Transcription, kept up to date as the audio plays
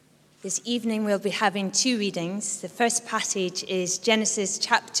This evening we'll be having two readings. The first passage is Genesis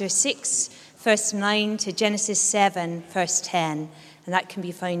chapter 6, verse 9 to Genesis 7, verse 10. And that can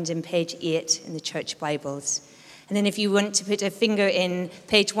be found in page 8 in the church Bibles. And then if you want to put a finger in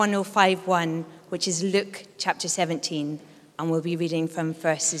page 1051, which is Luke chapter 17, and we'll be reading from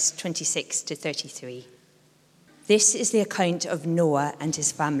verses 26 to 33. This is the account of Noah and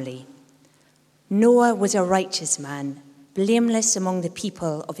his family. Noah was a righteous man, blameless among the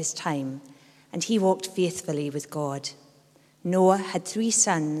people of his time, and he walked faithfully with God. Noah had 3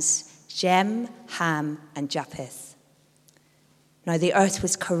 sons, Shem, Ham, and Japheth. Now the earth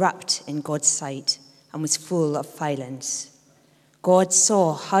was corrupt in God's sight and was full of violence. God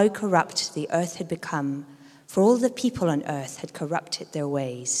saw how corrupt the earth had become, for all the people on earth had corrupted their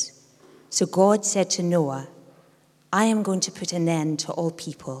ways. So God said to Noah, I am going to put an end to all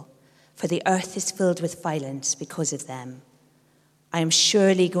people, for the earth is filled with violence because of them. I am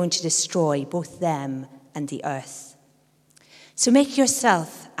surely going to destroy both them and the earth. So make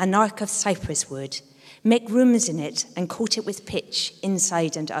yourself an ark of cypress wood, make rooms in it and coat it with pitch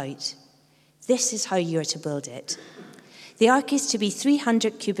inside and out. This is how you are to build it. The ark is to be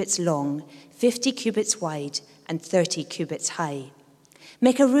 300 cubits long, 50 cubits wide, and 30 cubits high.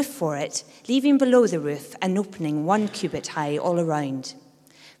 Make a roof for it, leaving below the roof an opening 1 cubit high all around.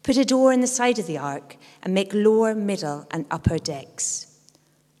 Put a door in the side of the ark and make lower, middle, and upper decks.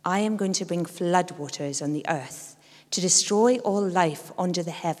 I am going to bring flood waters on the earth to destroy all life under the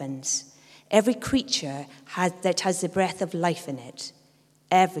heavens, every creature that has the breath of life in it.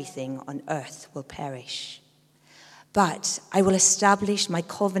 Everything on earth will perish. But I will establish my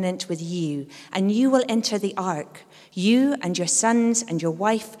covenant with you, and you will enter the ark, you and your sons and your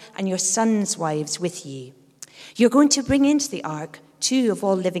wife and your sons' wives with you. You're going to bring into the ark 2 of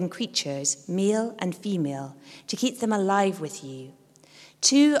all living creatures, male and female, to keep them alive with you.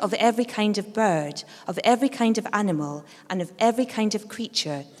 2 of every kind of bird, of every kind of animal, and of every kind of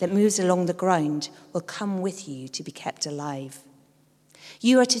creature that moves along the ground will come with you to be kept alive.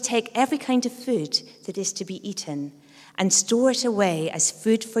 You are to take every kind of food that is to be eaten and store it away as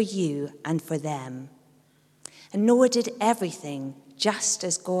food for you and for them. And Noah did everything just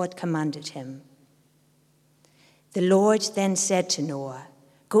as God commanded him. The Lord then said to Noah,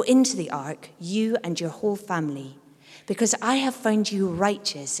 Go into the ark, you and your whole family, because I have found you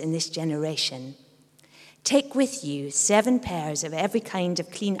righteous in this generation. Take with you 7 pairs of every kind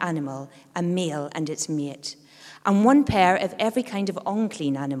of clean animal, a male and its mate, and 1 pair of every kind of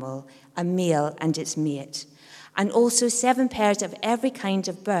unclean animal, a male and its mate, and also 7 pairs of every kind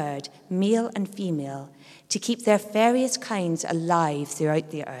of bird, male and female, to keep their various kinds alive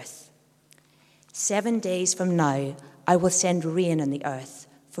throughout the earth. 7 days from now, I will send rain on the earth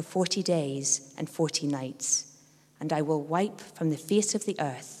for 40 days and 40 nights, and I will wipe from the face of the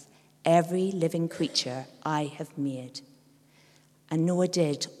earth every living creature I have made. And Noah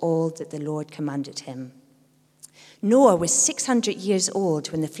did all that the Lord commanded him. Noah was 600 years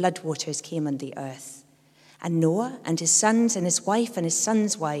old when the flood waters came on the earth. And Noah and his sons and his wife and his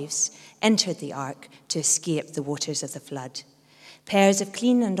sons' wives entered the ark to escape the waters of the flood. Pairs of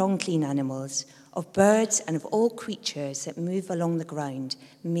clean and unclean animals, of birds and of all creatures that move along the ground,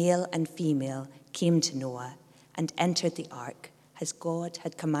 male and female, came to Noah and entered the ark as God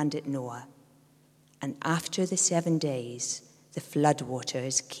had commanded Noah. And after the 7 days, the flood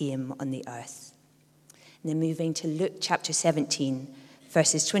waters came on the earth. And then moving to Luke chapter 17,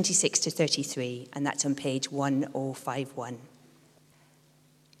 verses 26 to 33, and that's on page 1051.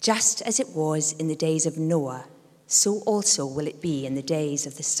 Just as it was in the days of Noah, so also will it be in the days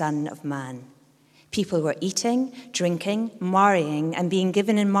of the Son of Man. People were eating, drinking, marrying, and being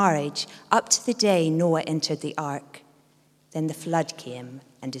given in marriage up to the day Noah entered the ark. Then the flood came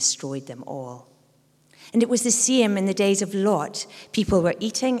and destroyed them all. And it was the same in the days of Lot. People were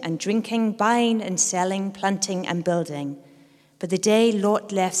eating and drinking, buying and selling, planting and building. But the day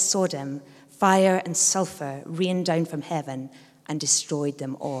Lot left Sodom, fire and sulfur rained down from heaven and destroyed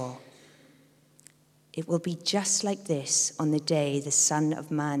them all. It will be just like this on the day the Son of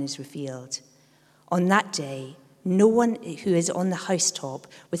Man is revealed. On that day, no one who is on the housetop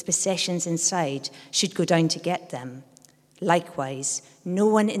with possessions inside should go down to get them. Likewise, no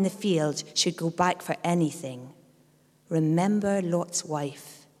one in the field should go back for anything. Remember Lot's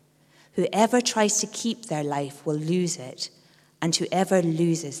wife. Whoever tries to keep their life will lose it, and whoever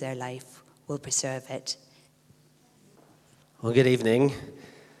loses their life will preserve it. Well, good evening.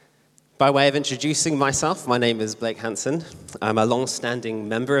 By way of introducing myself, my name is Blake Hansen. I'm a long-standing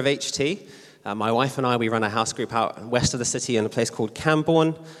member of HT. My wife and I, we run a house group out west of the city in a place called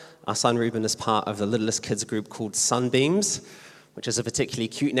Camborne. Our son Ruben is part of the littlest kids group called Sunbeams. which is a particularly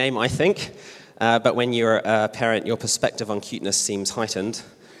cute name, I think. But when you're a parent, your perspective on cuteness seems heightened,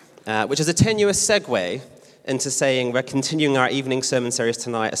 which is a tenuous segue into saying we're continuing our evening sermon series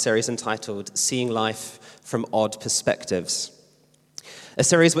tonight, a series entitled Seeing Life from Odd Perspectives. A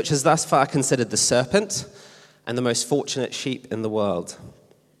series which has thus far considered the serpent and the most fortunate sheep in the world.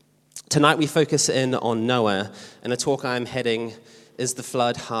 Tonight we focus in on Noah, and the talk I'm heading is the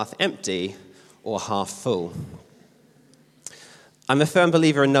flood half empty or half full. I'm a firm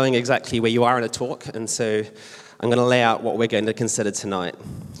believer in knowing exactly where you are in a talk, and so I'm going to lay out what we're going to consider tonight.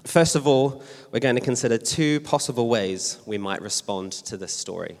 First of all, we're going to consider two possible ways we might respond to this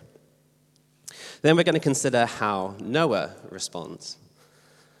story. Then we're going to consider how Noah responds.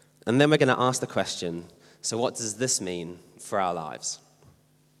 And then we're going to ask the question, so what does this mean for our lives?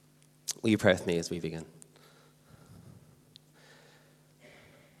 Will you pray with me as we begin?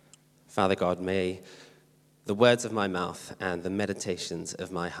 Father God, may the words of my mouth and the meditations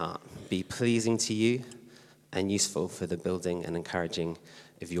of my heart be pleasing to you and useful for the building and encouraging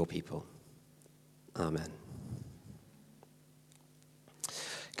of your people. Amen.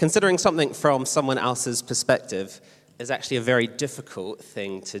 Considering something from someone else's perspective is actually a very difficult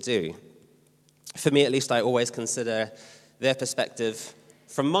thing to do. For me, at least, I always consider their perspective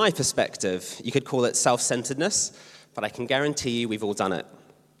from my perspective. You could call it self-centeredness, but I can guarantee you we've all done it.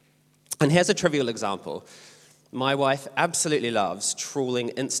 And here's a trivial example. My wife absolutely loves trawling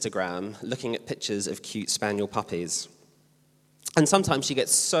Instagram, looking at pictures of cute spaniel puppies. And sometimes she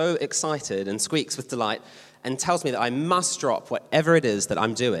gets so excited and squeaks with delight and tells me that I must drop whatever it is that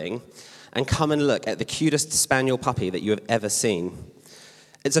I'm doing and come and look at the cutest spaniel puppy that you have ever seen.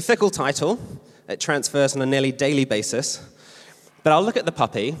 It's a fickle title. It transfers on a nearly daily basis. But I'll look at the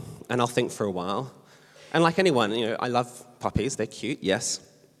puppy, and I'll think for a while. And like anyone, I love puppies. They're cute, yes.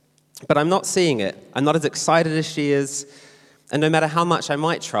 But I'm not seeing it. I'm not as excited as she is. And no matter how much I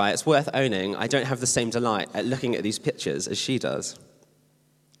might try, it's worth owning I don't have the same delight at looking at these pictures as she does.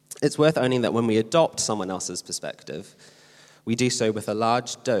 It's worth owning that when we adopt someone else's perspective, we do so with a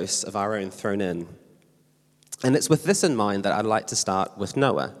large dose of our own thrown in. And it's with this in mind that I'd like to start with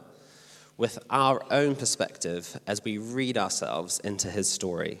Noah, with our own perspective as we read ourselves into his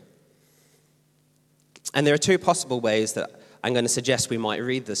story. And there are two possible ways that I'm going to suggest we might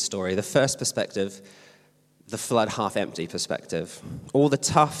read this story. The first perspective, the flood half-empty perspective, all the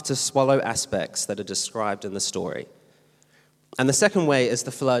tough-to-swallow aspects that are described in the story. And the second way is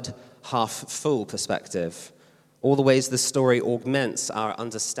the flood half-full perspective, all the ways the story augments our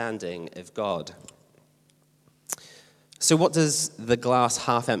understanding of God. So what does the glass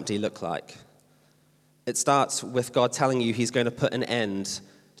half empty look like? It starts with God telling you he's going to put an end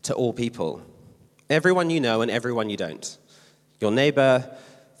to all people. Everyone you know and everyone you don't. Your neighbor,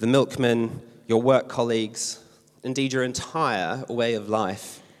 the milkman, your work colleagues, indeed your entire way of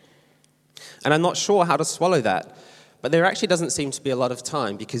life. And I'm not sure how to swallow that, but there actually doesn't seem to be a lot of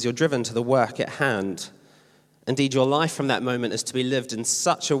time because you're driven to the work at hand. Indeed, your life from that moment is to be lived in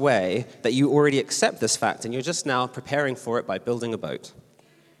such a way that you already accept this fact and you're just now preparing for it by building a boat.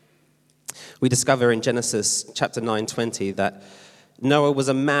 We discover in Genesis chapter 9:20 that Noah was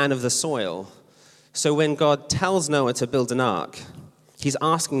a man of the soil. So when God tells Noah to build an ark, he's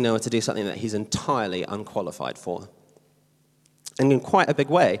asking Noah to do something that he's entirely unqualified for. And in quite a big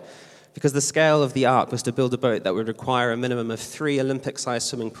way, because the scale of the ark was to build a boat that would require a minimum of 3 Olympic-sized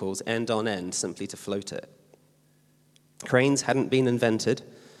swimming pools end on end simply to float it. Cranes hadn't been invented.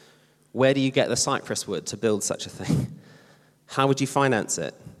 Where do you get the cypress wood to build such a thing? How would you finance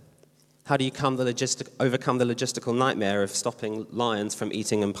it? How do you overcome the logistical nightmare of stopping lions from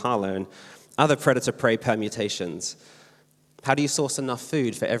eating impala and other predator-prey permutations? How do you source enough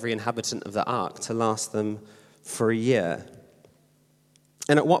food for every inhabitant of the ark to last them for a year?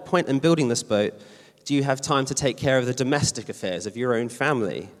 And at what point in building this boat do you have time to take care of the domestic affairs of your own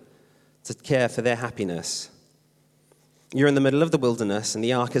family, to care for their happiness? You're in the middle of the wilderness, and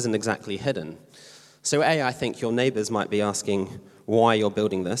the ark isn't exactly hidden. So I think your neighbors might be asking why you're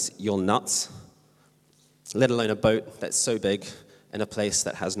building this. You're nuts, let alone a boat that's so big in a place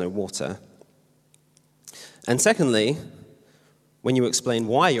that has no water. And secondly, when you explain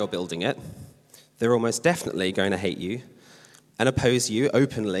why you're building it, they're almost definitely going to hate you and oppose you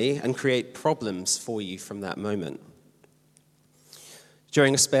openly and create problems for you from that moment.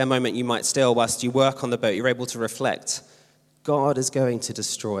 During a spare moment you might still, whilst you work on the boat, you're able to reflect, God is going to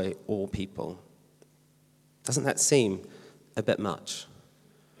destroy all people. Doesn't that seem a bit much?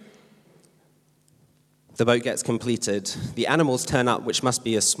 The boat gets completed. The animals turn up, which must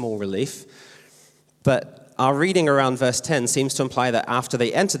be a small relief. But our reading around verse 10 seems to imply that after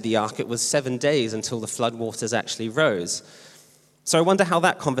they entered the ark, it was 7 days until the flood waters actually rose. So I wonder how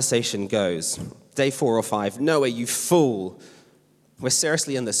that conversation goes. Day 4 or 5, Noah, you fool. We're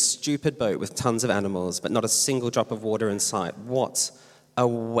seriously in this stupid boat with tons of animals, but not a single drop of water in sight. What a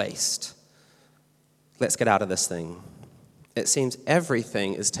waste. Let's get out of this thing. It seems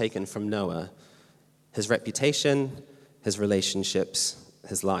everything is taken from Noah. His reputation, his relationships,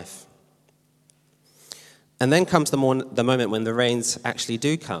 his life. And then comes the moment when the rains actually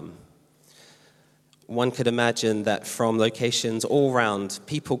do come. One could imagine that from locations all round,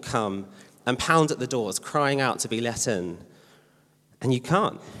 people come and pound at the doors, crying out to be let in. And you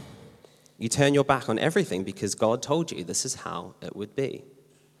can't. You turn your back on everything because God told you this is how it would be.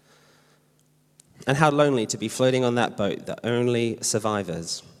 And how lonely to be floating on that boat, the only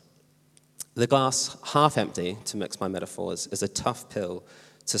survivors. The glass half empty, to mix my metaphors, is a tough pill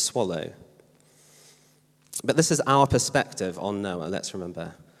to swallow. But this is our perspective on Noah, let's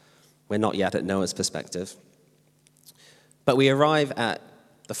remember. We're not yet at Noah's perspective. But we arrive at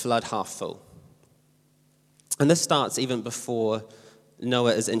the flood half full. And this starts even before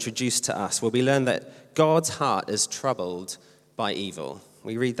Noah is introduced to us, where we learn that God's heart is troubled by evil.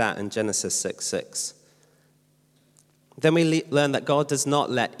 We read that in Genesis 6:6. Then we learn that God does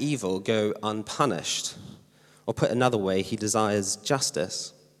not let evil go unpunished. Or put another way, he desires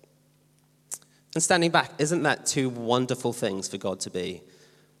justice. And standing back, isn't that two wonderful things for God to be?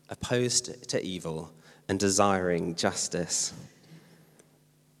 Opposed to evil and desiring justice.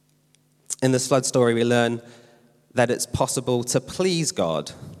 In this flood story, we learn that it's possible to please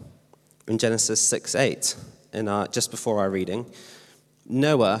God. In Genesis 6:8, just before our reading,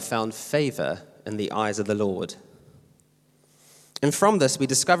 Noah found favor in the eyes of the Lord. And from this, we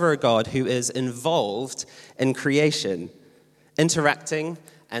discover a God who is involved in creation, interacting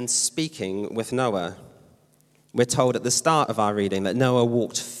and speaking with Noah. We're told at the start of our reading that Noah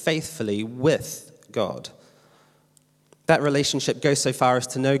walked faithfully with God. That relationship goes so far as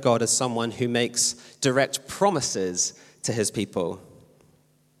to know God as someone who makes direct promises to his people.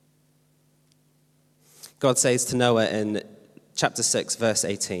 God says to Noah in chapter 6, verse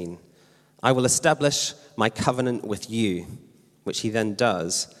 18, I will establish my covenant with you, which he then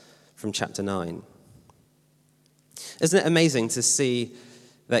does from chapter 9. Isn't it amazing to see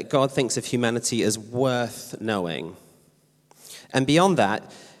that God thinks of humanity as worth knowing? And beyond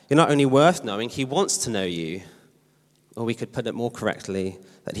that, you're not only worth knowing, he wants to know you. Or we could put it more correctly,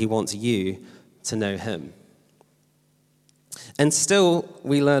 that he wants you to know him. And still,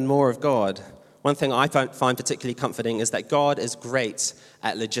 we learn more of God. One thing I find particularly comforting is that God is great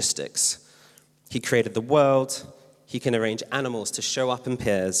at logistics. He created the world. He can arrange animals to show up in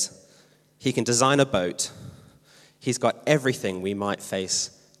pairs. He can design a boat. He's got everything we might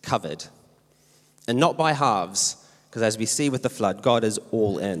face covered. And not by halves, because as we see with the flood, God is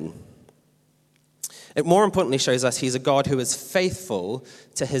all in. It more importantly shows us he's a God who is faithful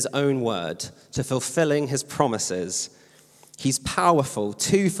to his own word, to fulfilling his promises. He's powerful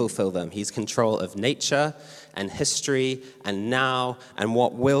to fulfill them. He's control of nature and history and now and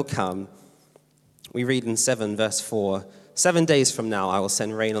what will come. We read in 7 verse 4, 7 days from now I will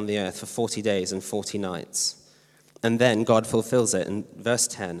send rain on the earth for 40 days and 40 nights. And then God fulfills it in verse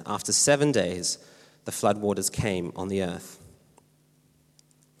 10. After 7 days, the flood waters came on the earth.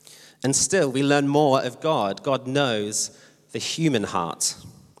 And still, we learn more of God. God knows the human heart.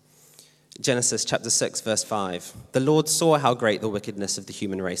 Genesis chapter 6, verse 5. The Lord saw how great the wickedness of the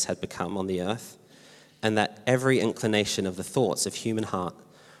human race had become on the earth, and that every inclination of the thoughts of human heart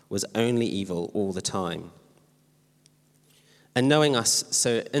was only evil all the time. And knowing us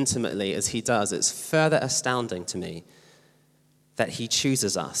so intimately as he does, it's further astounding to me that he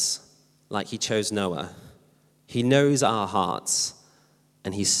chooses us like he chose Noah. He knows our hearts,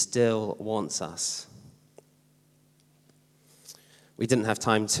 and he still wants us. We didn't have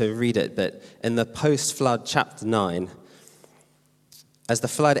time to read it, but in the post-flood chapter 9, as the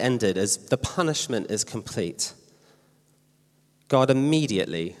flood ended, as the punishment is complete, God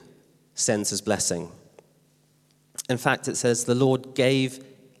immediately sends his blessing. In fact, it says, the Lord gave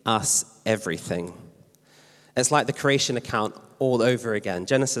us everything. It's like the creation account all over again.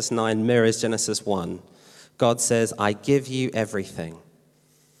 Genesis 9 mirrors Genesis 1. God says, I give you everything.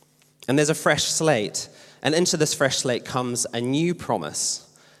 And there's a fresh slate. And into this fresh slate comes a new promise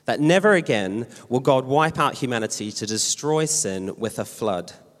that never again will God wipe out humanity to destroy sin with a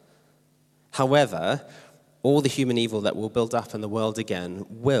flood. However, all the human evil that will build up in the world again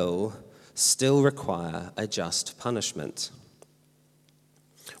will still require a just punishment.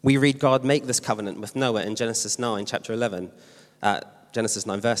 We read God make this covenant with Noah in Genesis 9, Genesis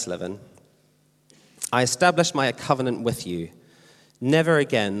 9, verse 11. I establish my covenant with you. Never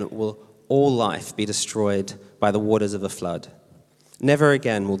again will all life be destroyed by the waters of the flood. Never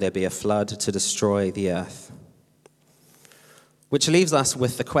again will there be a flood to destroy the earth. Which leaves us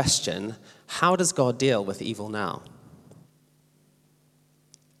with the question, how does God deal with evil now?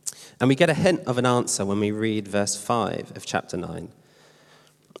 And we get a hint of an answer when we read verse 5 of chapter 9.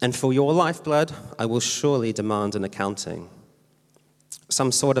 And for your lifeblood, I will surely demand an accounting.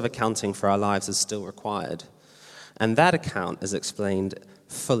 Some sort of accounting for our lives is still required. And that account is explained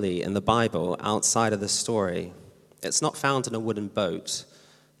fully in the Bible outside of the story. It's not found in a wooden boat.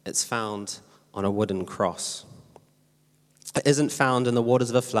 It's found on a wooden cross. It isn't found in the waters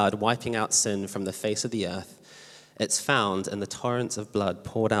of a flood wiping out sin from the face of the earth. It's found in the torrents of blood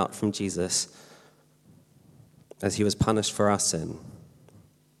poured out from Jesus as he was punished for our sin.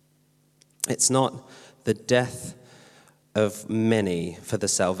 It's not the death of many for the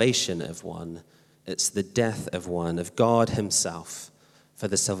salvation of one. It's the death of one, of God himself, for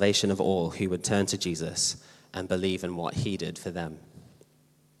the salvation of all who would turn to Jesus and believe in what he did for them.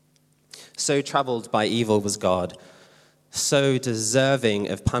 So troubled by evil was God, so deserving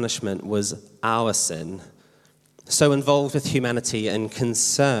of punishment was our sin, so involved with humanity and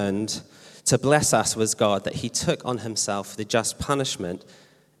concerned to bless us was God that he took on himself the just punishment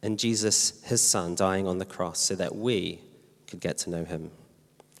in Jesus, his son, dying on the cross so that we could get to know him.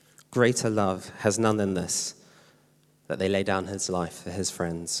 Greater love has none than this, that they lay down his life for his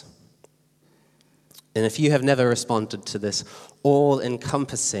friends. And if you have never responded to this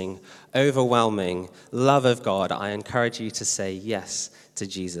all-encompassing, overwhelming love of God, I encourage you to say yes to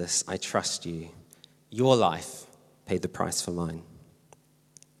Jesus. I trust you. Your life paid the price for mine.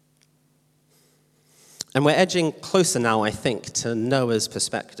 And we're edging closer now, I think, to Noah's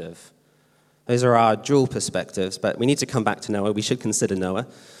perspective. Those are our dual perspectives, but we need to come back to Noah. We should consider Noah.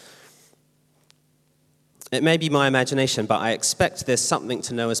 It may be my imagination, but I expect there's something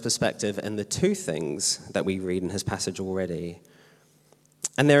to Noah's perspective in the two things that we read in his passage already.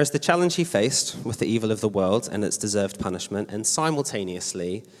 And there is the challenge he faced with the evil of the world and its deserved punishment, and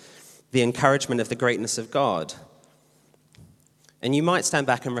simultaneously, the encouragement of the greatness of God. And you might stand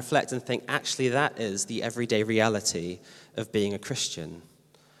back and reflect and think, actually, that is the everyday reality of being a Christian.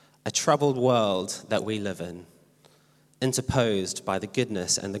 A troubled world that we live in, interposed by the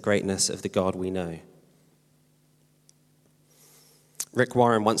goodness and the greatness of the God we know. Rick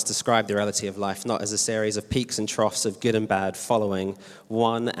Warren once described the reality of life not as a series of peaks and troughs of good and bad following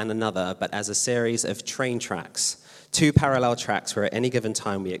one and another, but as a series of train tracks, two parallel tracks where at any given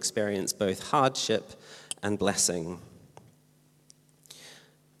time we experience both hardship and blessing.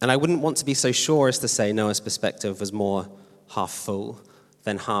 And I wouldn't want to be so sure as to say Noah's perspective was more half full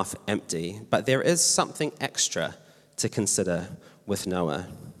than half empty, but there is something extra to consider with Noah.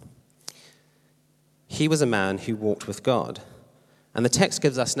 He was a man who walked with God. And the text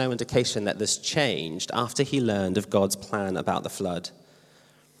gives us no indication that this changed after he learned of God's plan about the flood.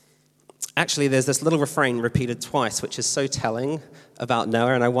 Actually, there's this little refrain repeated twice, which is so telling about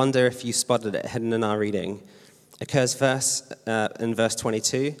Noah, and I wonder if you spotted it hidden in our reading. It occurs in verse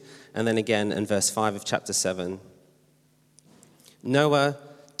 22, and then again in verse 5 of chapter 7. Noah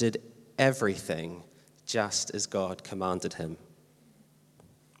did everything just as God commanded him.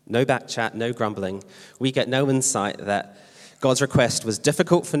 No backchat, no grumbling. We get no insight that God's request was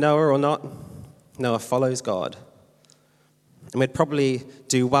difficult for Noah or not. Noah follows God. And we'd probably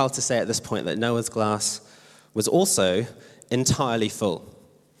do well to say at this point that Noah's glass was also entirely full.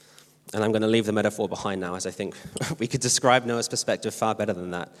 And I'm going to leave the metaphor behind now, as I think we could describe Noah's perspective far better than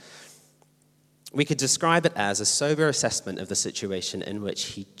that. We could describe it as a sober assessment of the situation in which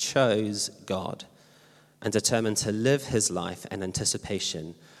he chose God and determined to live his life in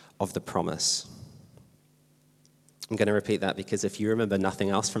anticipation of the promise. I'm going to repeat that because if you remember nothing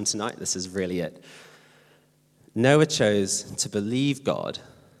else from tonight, this is really it. Noah chose to believe God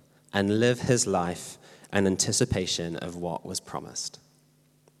and live his life in anticipation of what was promised.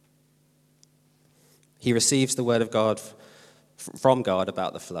 He receives the word of God from God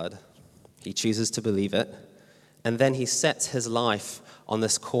about the flood. He chooses to believe it. And then he sets his life on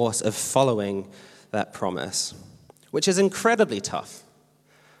this course of following that promise, which is incredibly tough.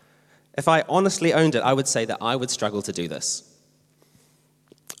 If I honestly owned it, I would say that I would struggle to do this.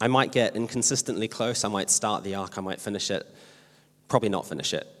 I might get inconsistently close. I might start the arc. I might finish it. Probably not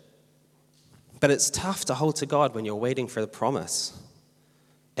finish it. But it's tough to hold to God when you're waiting for the promise.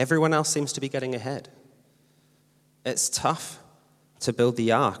 Everyone else seems to be getting ahead. It's tough to build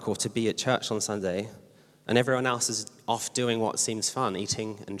the ark or to be at church on Sunday, and everyone else is off doing what seems fun,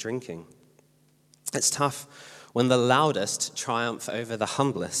 eating and drinking. It's tough when the loudest triumph over the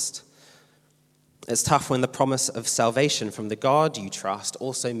humblest. It's tough when the promise of salvation from the God you trust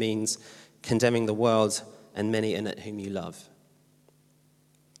also means condemning the world and many in it whom you love.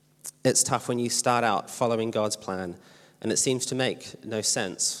 It's tough when you start out following God's plan and it seems to make no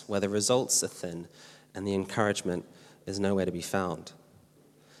sense, where the results are thin and the encouragement is nowhere to be found.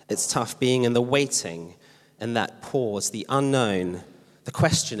 It's tough being in the waiting and that pause, the unknown, the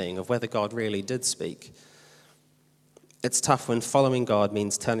questioning of whether God really did speak. It's tough when following God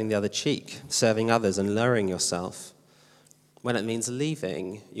means turning the other cheek, serving others and lowering yourself, when it means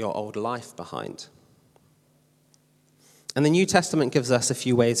leaving your old life behind. And the New Testament gives us a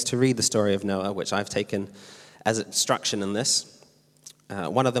few ways to read the story of Noah, which I've taken as instruction in this.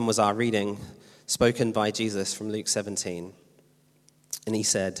 One of them was our reading spoken by Jesus from Luke 17. And he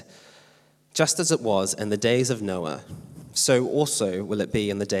said, "Just as it was in the days of Noah, so also will it be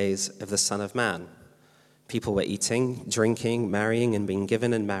in the days of the Son of Man. People were eating, drinking, marrying, and being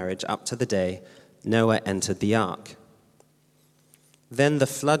given in marriage up to the day Noah entered the ark. Then the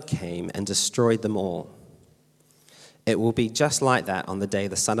flood came and destroyed them all. It will be just like that on the day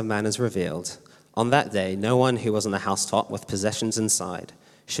the Son of Man is revealed. On that day, no one who was on the housetop with possessions inside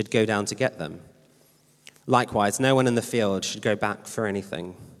should go down to get them. Likewise, no one in the field should go back for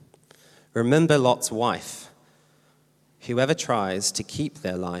anything. Remember Lot's wife. Whoever tries to keep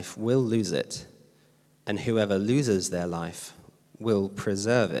their life will lose it, and whoever loses their life will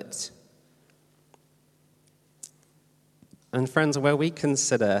preserve it." And friends, where we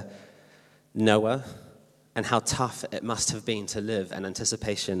consider Noah and how tough it must have been to live in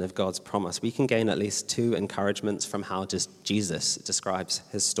anticipation of God's promise, we can gain at least two encouragements from how just Jesus describes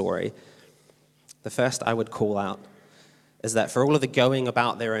his story. The first I would call out is that for all of the going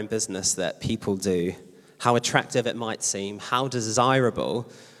about their own business that people do, how attractive it might seem, how desirable,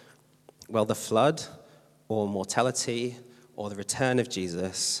 well, the flood or mortality or the return of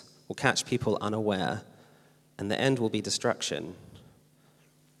Jesus will catch people unaware, and the end will be destruction.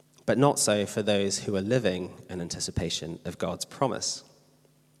 But not so for those who are living in anticipation of God's promise.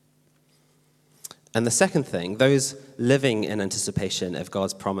 And the second thing, those living in anticipation of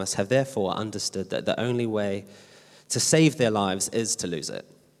God's promise have therefore understood that the only way to save their lives is to lose it.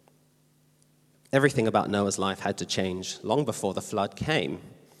 Everything about Noah's life had to change long before the flood came.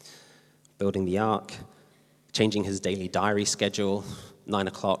 Building the ark, changing his daily diary schedule, 9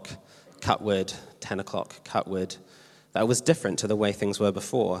 o'clock, cut wood, 10 o'clock, cut wood. That was different to the way things were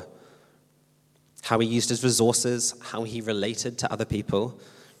before. How he used his resources, how he related to other people.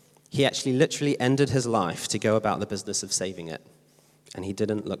 He actually literally ended his life to go about the business of saving it, and he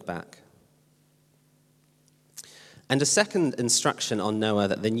didn't look back. And a second instruction on Noah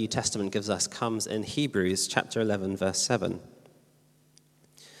that the New Testament gives us comes in Hebrews chapter 11, verse 7.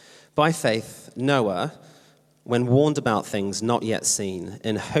 By faith, Noah, when warned about things not yet seen,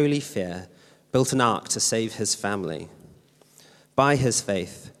 in holy fear, built an ark to save his family. By his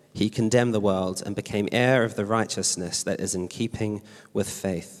faith, he condemned the world and became heir of the righteousness that is in keeping with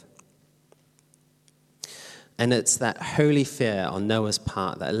faith. And it's that holy fear on Noah's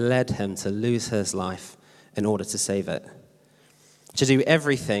part that led him to lose his life in order to save it, to do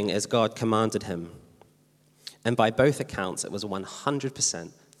everything as God commanded him. And by both accounts, it was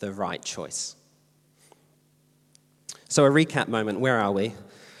 100% the right choice. So a recap moment, where are we?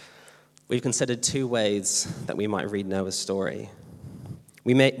 We've considered two ways that we might read Noah's story.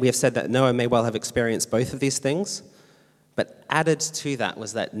 We have said that Noah may well have experienced both of these things, but added to that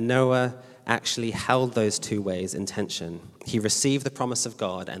was that Noah actually held those two ways in tension. He received the promise of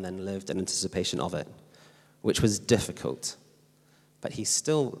God and then lived in anticipation of it, which was difficult, but he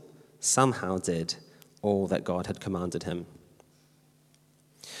still somehow did all that God had commanded him.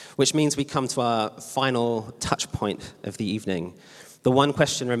 Which means we come to our final touch point of the evening, the one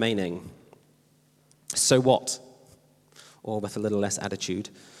question remaining. So what? Or with a little less attitude,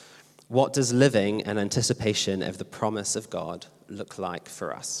 what does living in anticipation of the promise of God look like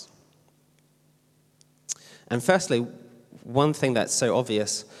for us? And firstly, one thing that's so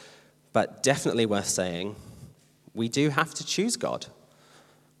obvious, but definitely worth saying, we do have to choose God.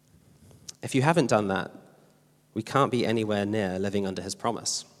 If you haven't done that, we can't be anywhere near living under his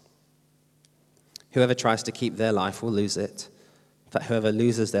promise. Whoever tries to keep their life will lose it, but whoever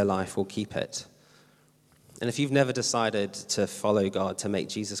loses their life will keep it. And if you've never decided to follow God, to make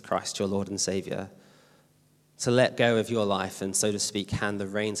Jesus Christ your Lord and Savior, to let go of your life and, so to speak, hand the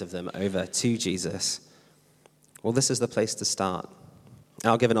reins of them over to Jesus, well, this is the place to start.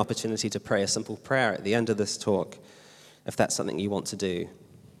 I'll give an opportunity to pray a simple prayer at the end of this talk, if that's something you want to do,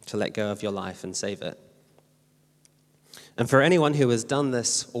 to let go of your life and save it. And for anyone who has done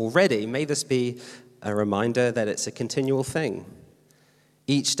this already, may this be a reminder that it's a continual thing.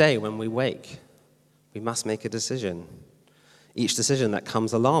 Each day when we wake, we must make a decision. Each decision that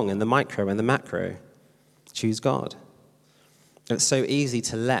comes along in the micro and the macro, choose God. It's so easy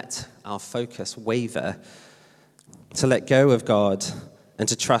to let our focus waver, to let go of God and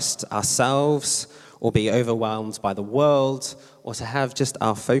to trust ourselves or be overwhelmed by the world or to have just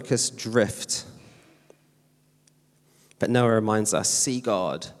our focus drift. But Noah reminds us, see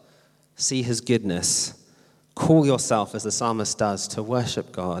God, see his goodness, call yourself, as the psalmist does, to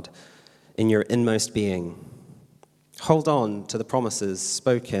worship God in your inmost being. Hold on to the promises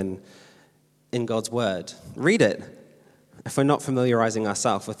spoken in God's word. Read it. If we're not familiarizing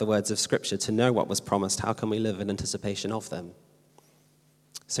ourselves with the words of Scripture to know what was promised, how can we live in anticipation of them?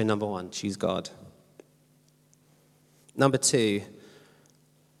 So 1, choose God. 2,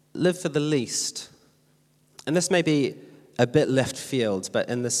 live for the least. And this may be a bit left field, but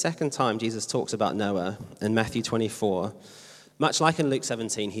in the second time Jesus talks about Noah in Matthew 24, much like in Luke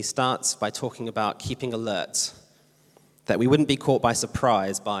 17, he starts by talking about keeping alert, that we wouldn't be caught by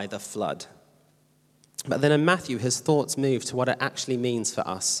surprise by the flood. But then in Matthew, his thoughts move to what it actually means for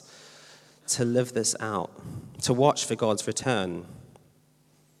us to live this out, to watch for God's return.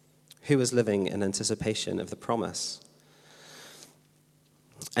 Who is living in anticipation of the promise?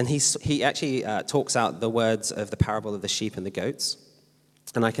 And he actually talks out the words of the parable of the sheep and the goats.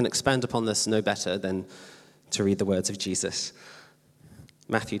 And I can expand upon this no better than to read the words of Jesus.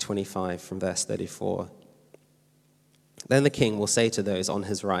 Matthew 25 from verse 34. Then the king will say to those on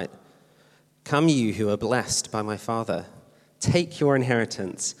his right, "Come you who are blessed by my Father, take your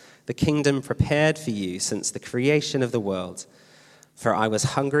inheritance, the kingdom prepared for you since the creation of the world. For I was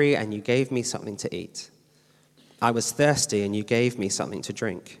hungry and you gave me something to eat. I was thirsty and you gave me something to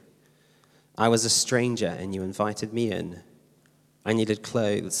drink. I was a stranger and you invited me in. I needed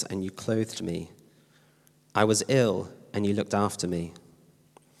clothes and you clothed me. I was ill and you looked after me.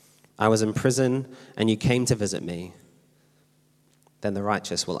 I was in prison and you came to visit me." Then the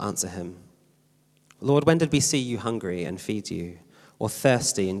righteous will answer him, "Lord, when did we see you hungry and feed you, or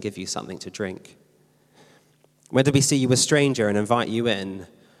thirsty and give you something to drink? When did we see you a stranger and invite you in,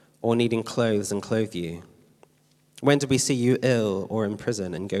 or needing clothes and clothe you? When did we see you ill or in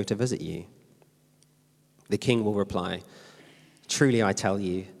prison and go to visit you?" The king will reply, "Truly I tell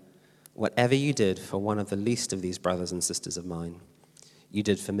you, whatever you did for one of the least of these brothers and sisters of mine, you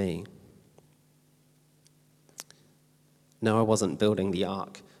did for me." Noah wasn't building the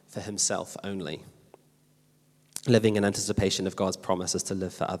ark for himself only. Living in anticipation of God's promises to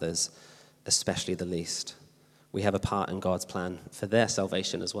live for others, especially the least. We have a part in God's plan for their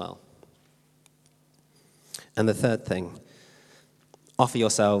salvation as well. And the third thing, offer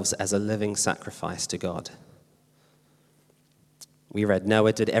yourselves as a living sacrifice to God. We read,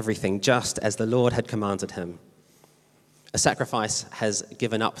 Noah did everything just as the Lord had commanded him. A sacrifice has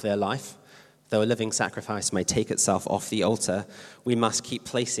given up their life. Though a living sacrifice may take itself off the altar, we must keep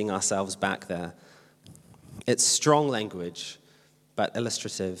placing ourselves back there. It's strong language, but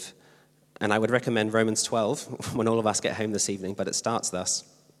illustrative. And I would recommend Romans 12 when all of us get home this evening, but it starts thus.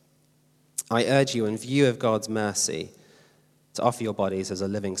 I urge you, in view of God's mercy, to offer your bodies as a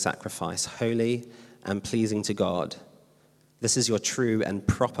living sacrifice, holy and pleasing to God. This is your true and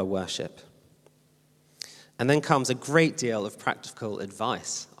proper worship. And then comes a great deal of practical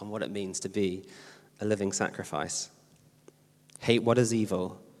advice on what it means to be a living sacrifice. Hate what is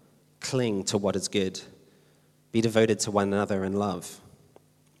evil, cling to what is good, be devoted to one another in love,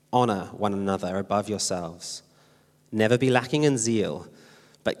 honor one another above yourselves, never be lacking in zeal,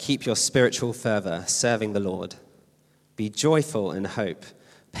 but keep your spiritual fervor serving the Lord. Be joyful in hope,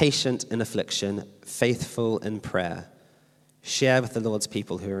 patient in affliction, faithful in prayer. Share with the Lord's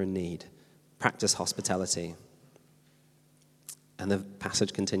people who are in need. Practice hospitality. And the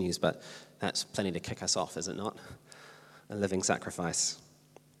passage continues, but that's plenty to kick us off, is it not? A living sacrifice.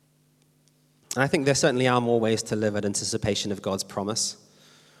 And I think there certainly are more ways to live in anticipation of God's promise.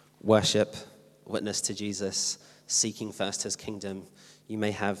 Worship, witness to Jesus, seeking first his kingdom. You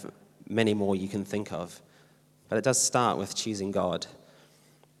may have many more you can think of, but it does start with choosing God.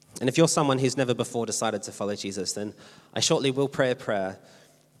 And if you're someone who's never before decided to follow Jesus, then I shortly will pray a prayer.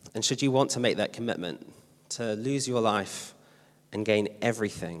 And should you want to make that commitment, to lose your life and gain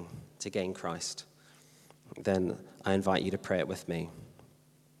everything to gain Christ, then I invite you to pray it with me.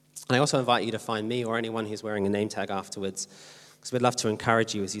 And I also invite you to find me or anyone who's wearing a name tag afterwards, because we'd love to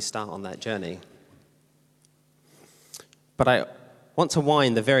encourage you as you start on that journey. But I want to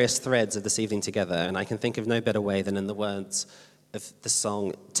wind the various threads of this evening together, and I can think of no better way than in the words of the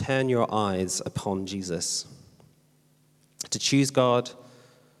song, Turn Your Eyes Upon Jesus. To choose God,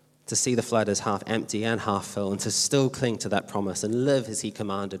 to see the flood as half empty and half full, and to still cling to that promise and live as he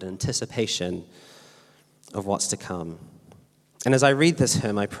commanded in anticipation of what's to come. And as I read this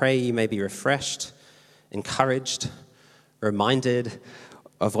hymn, I pray you may be refreshed, encouraged, reminded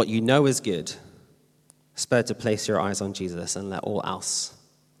of what you know is good, spurred to place your eyes on Jesus and let all else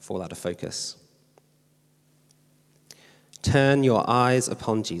fall out of focus. Turn your eyes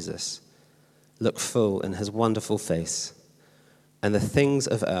upon Jesus, look full in his wonderful face, and the things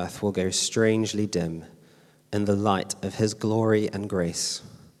of earth will go strangely dim in the light of his glory and grace.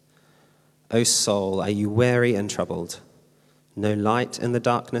 O soul, are you weary and troubled? No light in the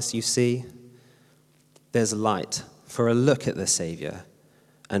darkness you see? There's light for a look at the Savior,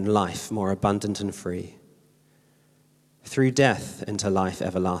 and life more abundant and free. Through death into life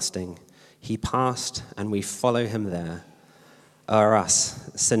everlasting, he passed, and we follow him there. O'er us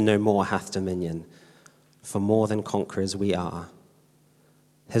sin no more hath dominion, for more than conquerors we are.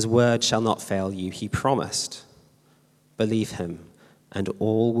 His word shall not fail you, he promised. Believe him, and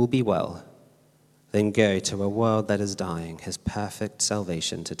all will be well. Then go to a world that is dying, his perfect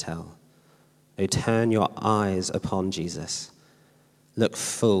salvation to tell. O turn your eyes upon Jesus. Look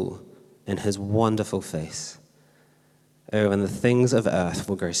full in his wonderful face. Oh, and the things of earth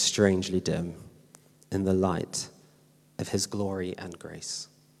will grow strangely dim in the light of his glory and grace.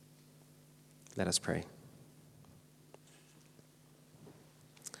 Let us pray.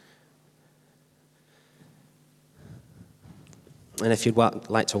 And if you'd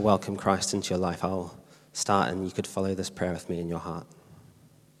like to welcome Christ into your life, I'll start and you could follow this prayer with me in your heart.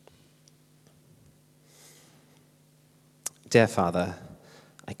 Dear Father,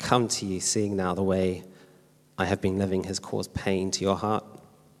 I come to you seeing now the way I have been living has caused pain to your heart.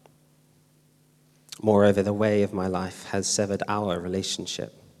 Moreover, the way of my life has severed our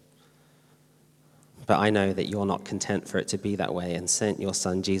relationship. But I know that you're not content for it to be that way and sent your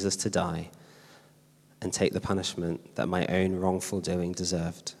son Jesus to die and take the punishment that my own wrongful doing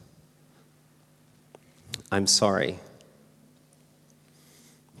deserved. I'm sorry.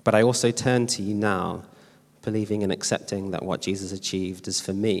 But I also turn to you now, believing and accepting that what Jesus achieved is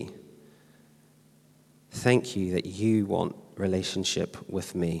for me. Thank you that you want relationship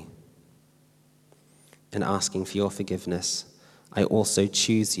with me. In asking for your forgiveness, I also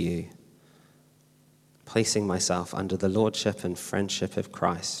choose you, placing myself under the lordship and friendship of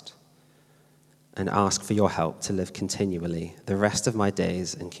Christ, and ask for your help to live continually the rest of my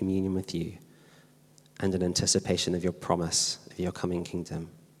days in communion with you and in anticipation of your promise of your coming kingdom.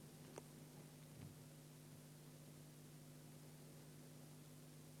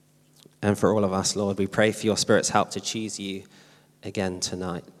 And for all of us, Lord, we pray for your Spirit's help to choose you again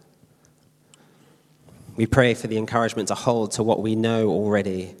tonight. We pray for the encouragement to hold to what we know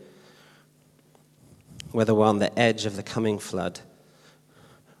already, whether we're on the edge of the coming flood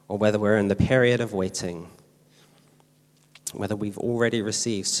or whether we're in the period of waiting, whether we've already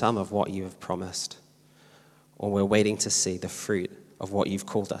received some of what you have promised or we're waiting to see the fruit of what you've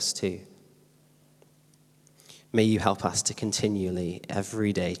called us to. May you help us to continually,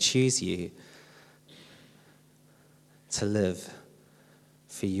 every day, choose you to live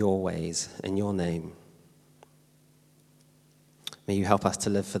for your ways in your name. May you help us to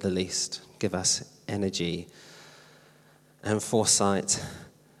live for the least. Give us energy and foresight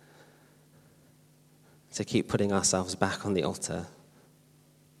to keep putting ourselves back on the altar.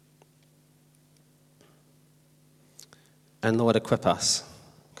 And Lord, equip us,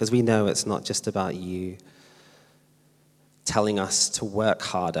 because we know it's not just about you telling us to work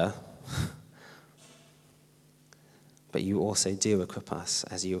harder, but you also do equip us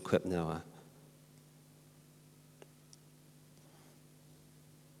as you equip Noah.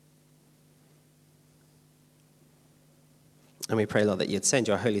 And we pray, Lord, that you'd send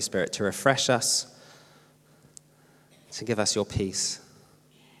your Holy Spirit to refresh us, to give us your peace,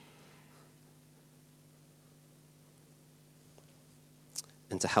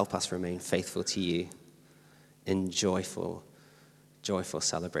 and to help us remain faithful to you in joyful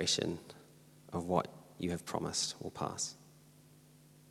celebration of what you have promised will pass.